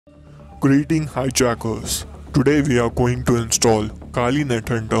Greeting hijackers. Today we are going to install Kali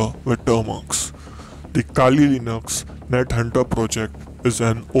NetHunter with termux. The Kali Linux NetHunter project is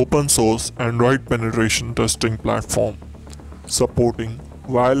an open source Android penetration testing platform supporting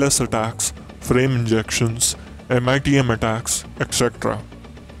wireless attacks, frame injections, MITM attacks, etc.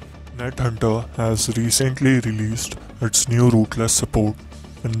 NetHunter has recently released its new rootless support.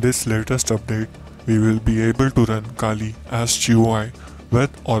 In this latest update, we will be able to run Kali as GUI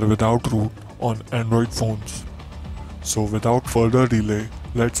with or without root on Android phones. So without further delay,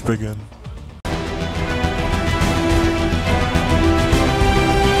 let's begin.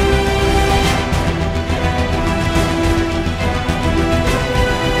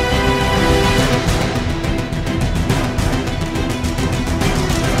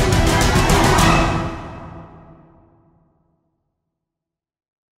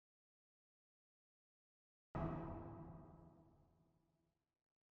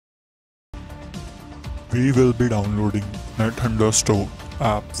 We will be downloading NetHunter Store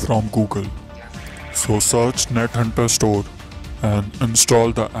app from Google. So search NetHunter Store and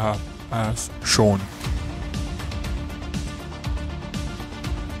install the app as shown.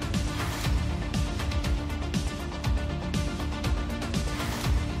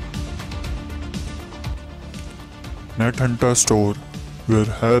 NetHunter Store will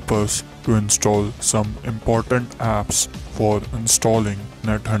help us to install some important apps for installing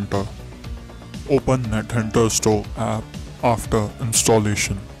NetHunter. Open NetHunter Store app after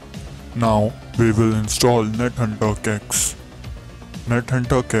installation. Now we will install NetHunter KeX.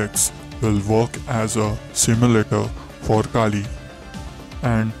 NetHunter KeX will work as a simulator for Kali,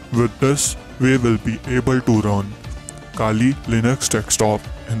 and with this we will be able to run Kali Linux desktop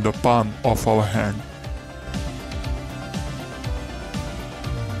in the palm of our hand.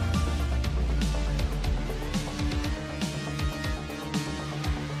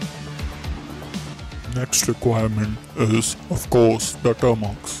 Next requirement is of course the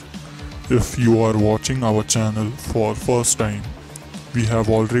termux. If you are watching our channel for first time, we have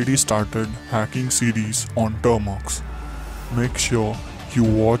already started hacking series on termux. Make sure you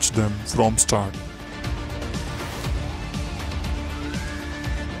watch them from start.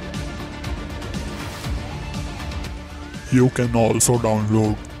 You can also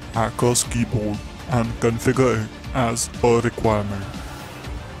download Hacker's Keyboard and configure it as per requirement.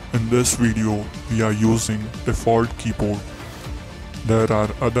 In this video, we are using default keyboard. There are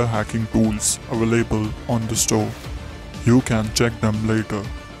other hacking tools available on the store. You can check them later.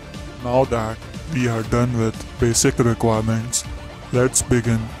 Now that we are done with basic requirements, let's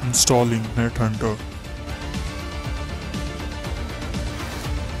begin installing NetHunter.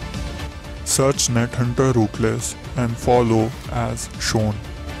 Search NetHunter rootless and follow as shown.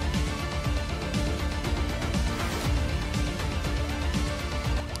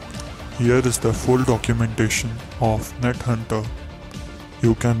 Here is the full documentation of NetHunter.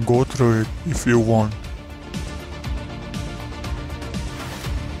 You can go through it if you want.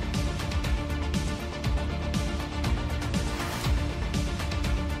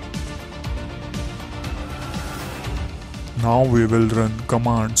 Now we will run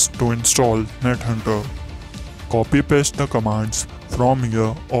commands to install NetHunter. Copy paste the commands from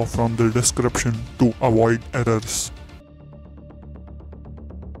here or from the description to avoid errors.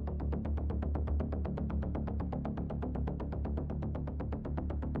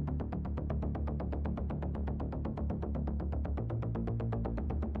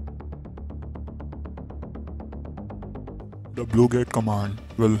 The wget command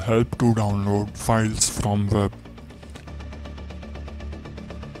will help to download files from web.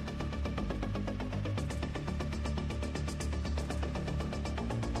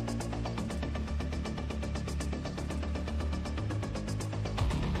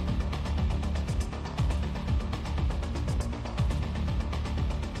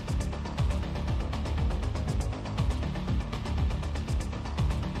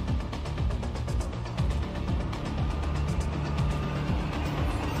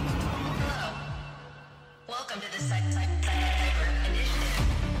 Welcome to the Cyber Initiative.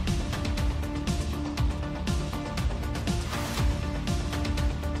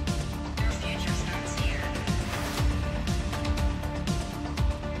 Your future starts here.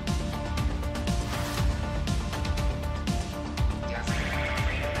 Your freedom.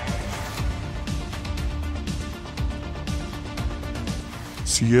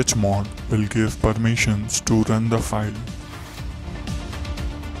 Chmod will give permissions to run the file.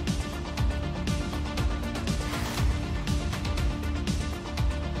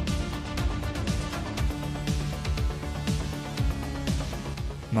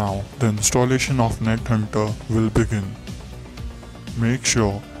 Now the installation of NetHunter will begin. Make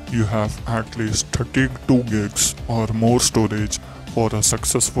sure you have at least 32 gigs or more storage for a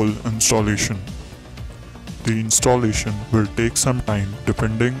successful installation. The installation will take some time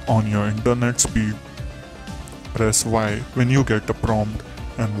depending on your internet speed. Press Y when you get a prompt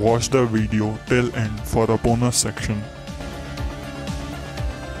and watch the video till end for a bonus section.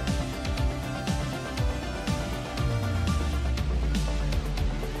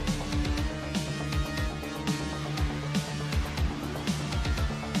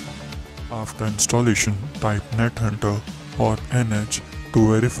 After installation, type NetHunter or NH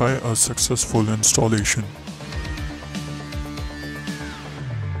to verify a successful installation.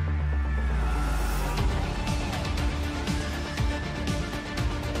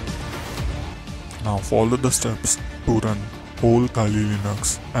 Now follow the steps to run whole Kali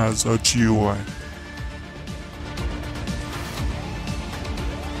Linux as a GUI.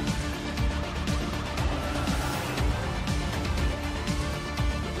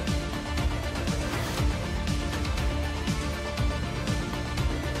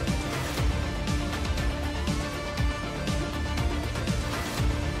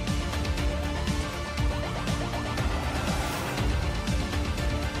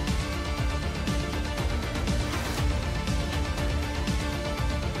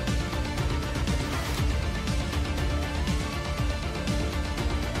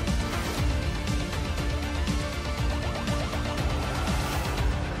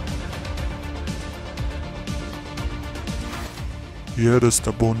 Here is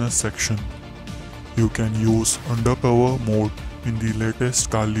the bonus section. You can use undercover mode in the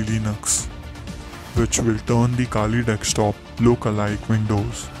latest Kali Linux, which will turn the Kali desktop look alike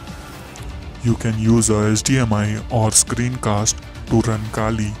Windows. You can use a HDMI or screencast to run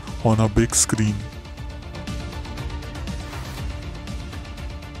Kali on a big screen.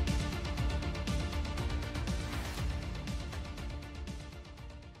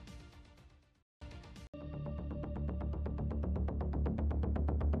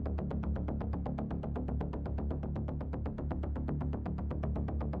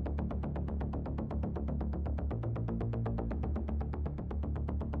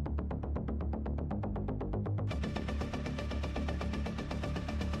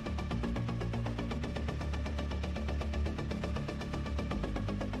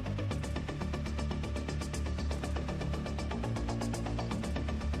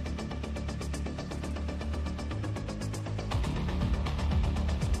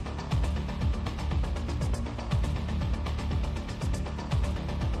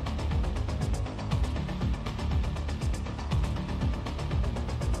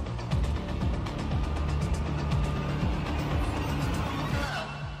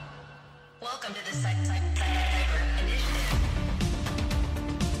 Welcome to the cyber initiative.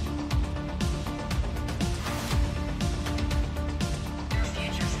 Your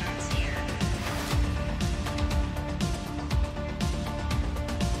future starts here.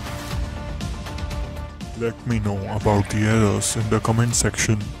 Let me know about the errors in the comment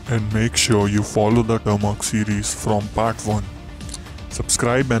section and make sure you follow the Termux series from part 1.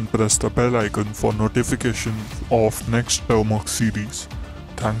 Subscribe and press the bell icon for notification of next Termux series.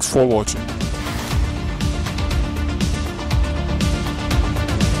 Thanks for watching.